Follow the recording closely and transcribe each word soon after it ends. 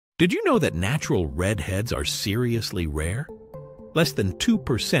Did you know that natural redheads are seriously rare? Less than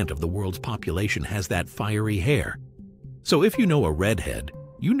 2% of the world's population has that fiery hair. So if you know a redhead,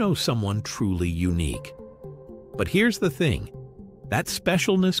 you know someone truly unique. But here's the thing. That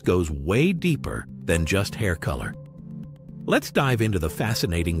specialness goes way deeper than just hair color. Let's dive into the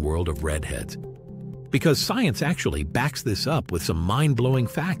fascinating world of redheads, because science actually backs this up with some mind-blowing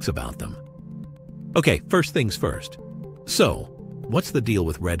facts about them. Okay, first things first. So, what's the deal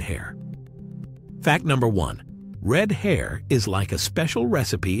with red hair? Fact number 1. Red hair is like a special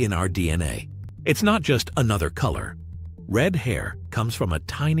recipe in our DNA. It's not just another color. Red hair comes from a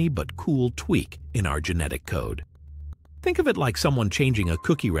tiny but cool tweak in our genetic code. Think of it like someone changing a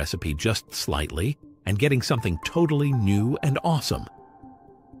cookie recipe just slightly and getting something totally new and awesome.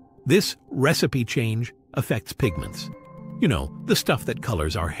 This recipe change affects pigments. You know, the stuff that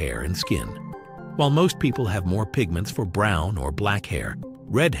colors our hair and skin. While most people have more pigments for brown or black hair,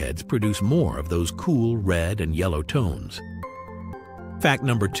 redheads produce more of those cool red and yellow tones. Fact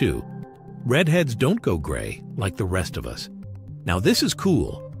number 2. Redheads don't go gray like the rest of us. Now this is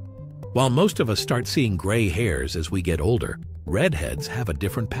cool. While most of us start seeing gray hairs as we get older, redheads have a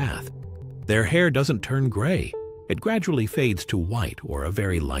different path. Their hair doesn't turn gray. It gradually fades to white or a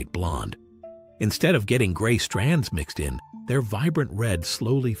very light blonde. Instead of getting gray strands mixed in, their vibrant red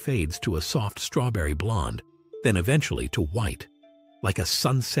slowly fades to a soft strawberry blonde, then eventually to white, like a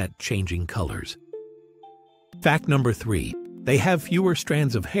sunset changing colors. Fact number 3. They have fewer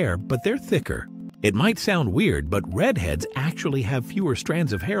strands of hair, but they're thicker. It might sound weird, but redheads actually have fewer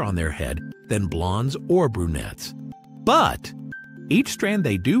strands of hair on their head than blondes or brunettes. But each strand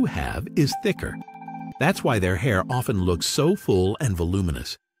they do have is thicker. That's why their hair often looks so full and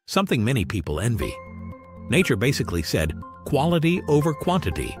voluminous, something many people envy. Nature basically said, quality over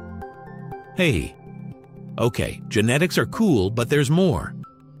quantity. Hey, okay, genetics are cool, but there's more.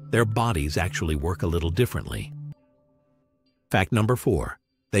 Their bodies actually work a little differently. Fact number 4.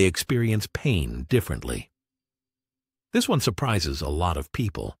 They experience pain differently. This one surprises a lot of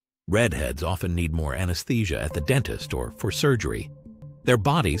people. Redheads often need more anesthesia at the dentist or for surgery. Their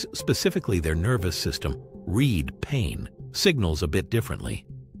bodies, specifically their nervous system, read pain signals a bit differently.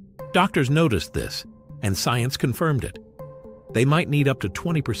 Doctors noticed this, and science confirmed it. They might need up to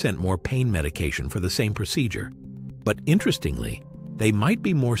 20% more pain medication for the same procedure. But interestingly, they might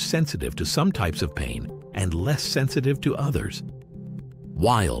be more sensitive to some types of pain and less sensitive to others.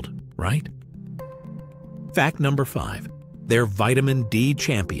 Wild, right? Fact number 5. They're vitamin D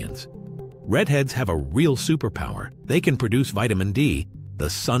champions. Redheads have a real superpower. They can produce vitamin D, the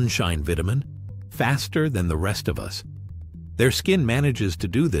sunshine vitamin, faster than the rest of us. Their skin manages to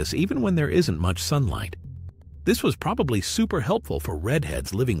do this even when there isn't much sunlight. This was probably super helpful for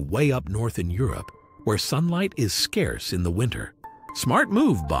redheads living way up north in Europe, where sunlight is scarce in the winter. Smart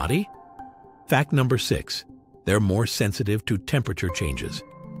move, body! Fact number 6. They're more sensitive to temperature changes.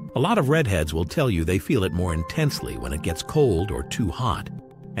 A lot of redheads will tell you they feel it more intensely when it gets cold or too hot.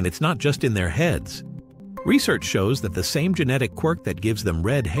 And it's not just in their heads. Research shows that the same genetic quirk that gives them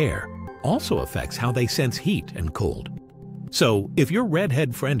red hair also affects how they sense heat and cold. So, if your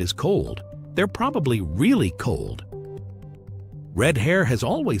redhead friend is cold, they're probably really cold. Red hair has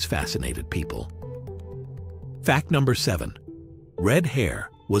always fascinated people. Fact number 7. Red hair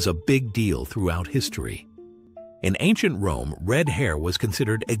was a big deal throughout history. In ancient Rome, red hair was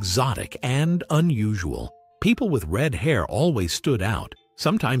considered exotic and unusual. People with red hair always stood out,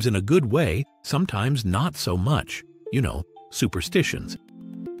 sometimes in a good way, sometimes not so much. You know, superstitions.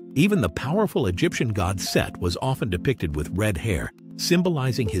 Even the powerful Egyptian god Set was often depicted with red hair,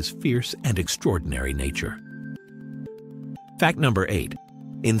 symbolizing his fierce and extraordinary nature. Fact number 8.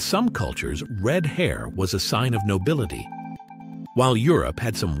 In some cultures, red hair was a sign of nobility. While Europe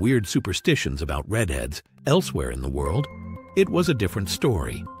had some weird superstitions about redheads, elsewhere in the world, it was a different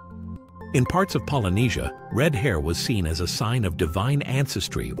story. In parts of Polynesia, red hair was seen as a sign of divine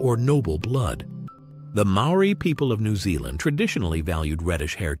ancestry or noble blood. The Maori people of New Zealand traditionally valued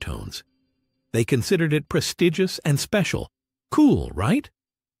reddish hair tones. They considered it prestigious and special. Cool, right?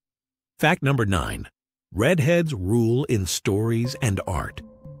 Fact number 9. Redheads rule in stories and art.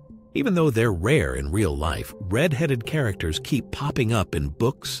 Even though they're rare in real life, red-headed characters keep popping up in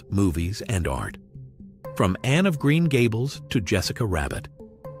books, movies, and art. From Anne of Green Gables to Jessica Rabbit,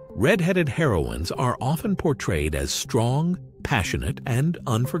 red-headed heroines are often portrayed as strong, passionate, and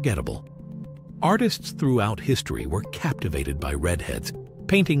unforgettable. Artists throughout history were captivated by redheads,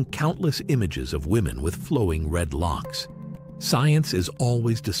 painting countless images of women with flowing red locks. Science is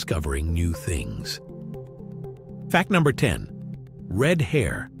always discovering new things. Fact number 10. Red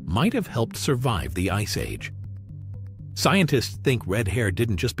hair might have helped survive the Ice Age. Scientists think red hair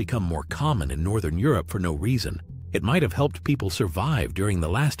didn't just become more common in Northern Europe for no reason. It might have helped people survive during the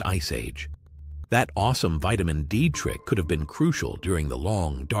last ice age. That awesome vitamin D trick could have been crucial during the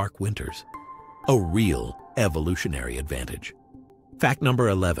long, dark winters. A real evolutionary advantage. Fact number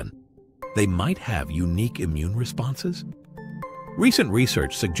 11. They might have unique immune responses. Recent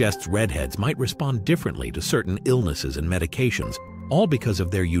research suggests redheads might respond differently to certain illnesses and medications, all because of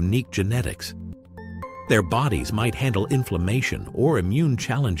their unique genetics. Their bodies might handle inflammation or immune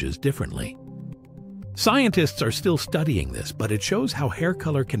challenges differently. Scientists are still studying this, but it shows how hair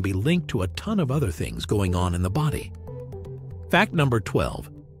color can be linked to a ton of other things going on in the body. Fact number 12.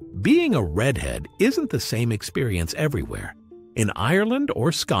 Being a redhead isn't the same experience everywhere. In Ireland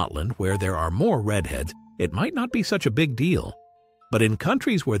or Scotland, where there are more redheads, it might not be such a big deal. But in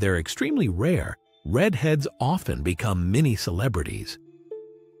countries where they're extremely rare, redheads often become mini-celebrities.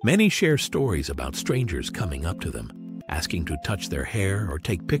 Many share stories about strangers coming up to them, asking to touch their hair or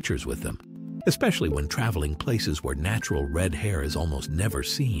take pictures with them, especially when traveling places where natural red hair is almost never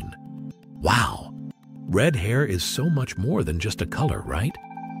seen. Wow! Red hair is so much more than just a color, right?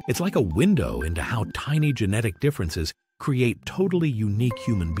 It's like a window into how tiny genetic differences create totally unique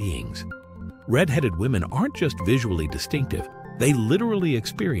human beings. Red-headed women aren't just visually distinctive, they literally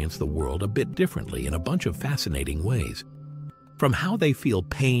experience the world a bit differently in a bunch of fascinating ways. From how they feel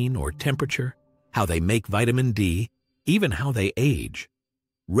pain or temperature, how they make vitamin D, even how they age.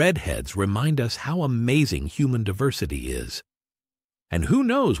 Redheads remind us how amazing human diversity is. And who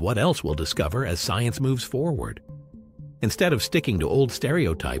knows what else we'll discover as science moves forward. Instead of sticking to old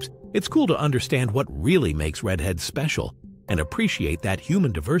stereotypes, it's cool to understand what really makes redheads special and appreciate that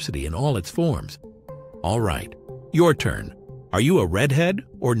human diversity in all its forms. All right, your turn. Are you a redhead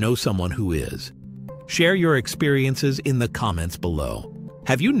or know someone who is? Share your experiences in the comments below.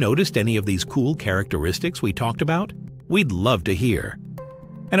 Have you noticed any of these cool characteristics we talked about? We'd love to hear.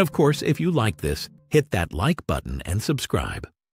 And of course, if you like this, hit that like button and subscribe.